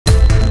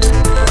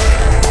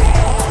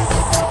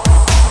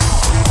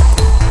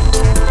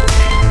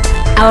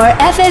Our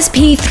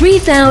FSP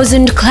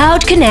 3000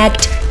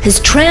 CloudConnect has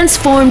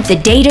transformed the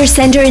data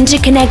center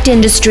interconnect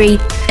industry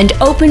and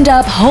opened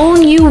up whole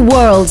new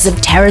worlds of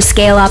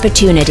Terascale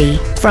opportunity.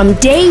 From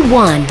day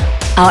one,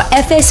 our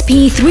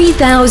FSP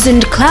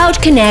 3000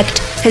 CloudConnect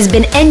has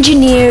been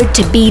engineered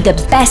to be the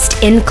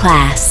best in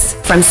class.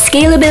 From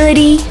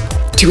scalability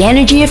to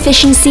energy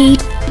efficiency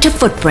to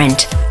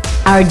footprint,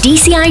 our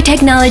DCI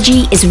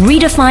technology is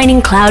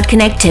redefining cloud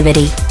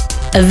connectivity.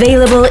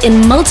 Available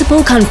in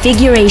multiple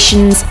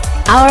configurations,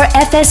 our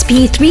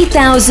FSP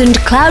 3000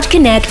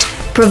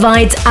 CloudConnect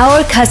provides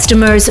our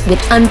customers with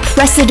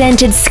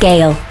unprecedented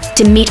scale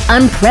to meet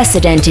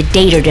unprecedented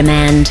data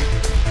demand.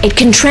 It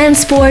can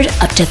transport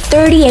up to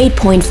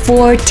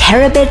 38.4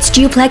 terabits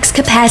duplex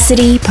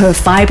capacity per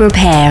fiber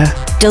pair,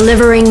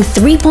 delivering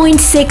 3.6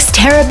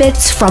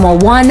 terabits from a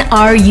 1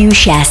 RU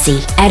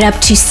chassis at up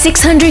to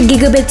 600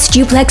 gigabits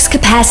duplex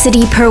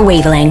capacity per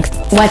wavelength.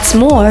 What's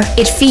more,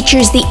 it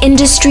features the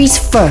industry's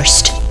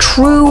first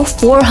true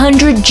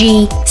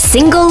 400G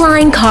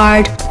single-line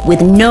card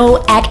with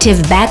no active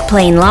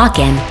backplane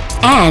lock-in.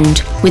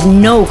 And with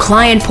no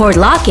client port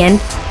lock-in,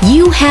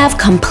 you have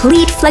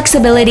complete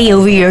flexibility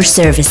over your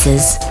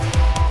services.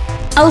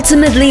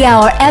 Ultimately,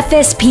 our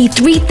FSP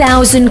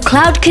 3000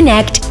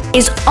 CloudConnect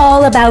is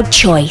all about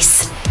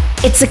choice.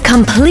 It's a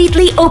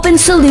completely open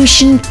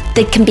solution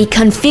that can be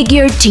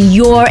configured to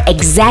your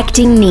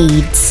exacting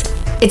needs.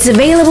 It's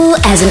available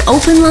as an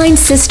open-line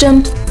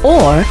system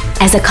or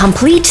as a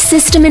complete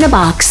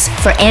system-in-a-box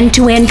for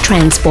end-to-end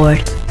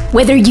transport.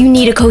 Whether you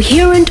need a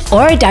coherent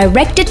or a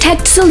direct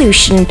detect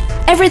solution,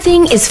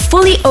 everything is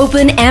fully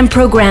open and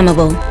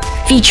programmable,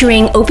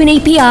 featuring open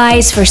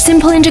APIs for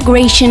simple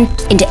integration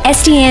into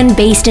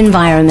SDN-based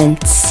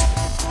environments.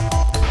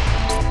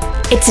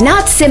 It's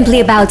not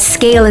simply about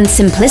scale and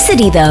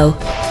simplicity, though.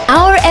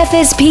 Our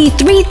FSP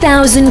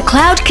 3000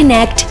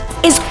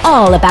 CloudConnect is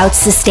all about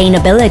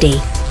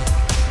sustainability.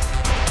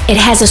 It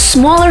has a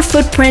smaller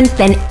footprint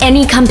than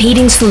any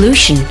competing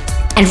solution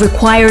and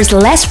requires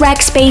less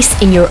rack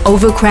space in your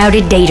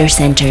overcrowded data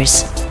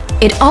centers.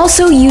 It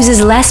also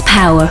uses less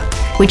power,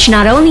 which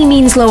not only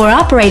means lower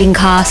operating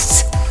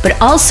costs,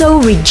 but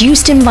also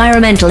reduced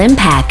environmental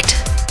impact.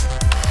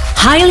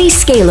 Highly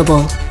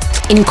scalable,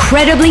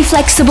 incredibly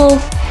flexible,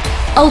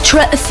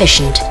 ultra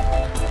efficient.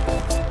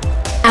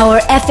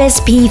 Our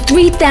FSP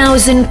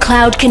 3000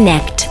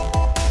 CloudConnect.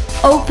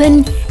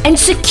 Open and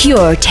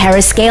secure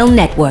Terascale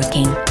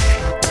networking.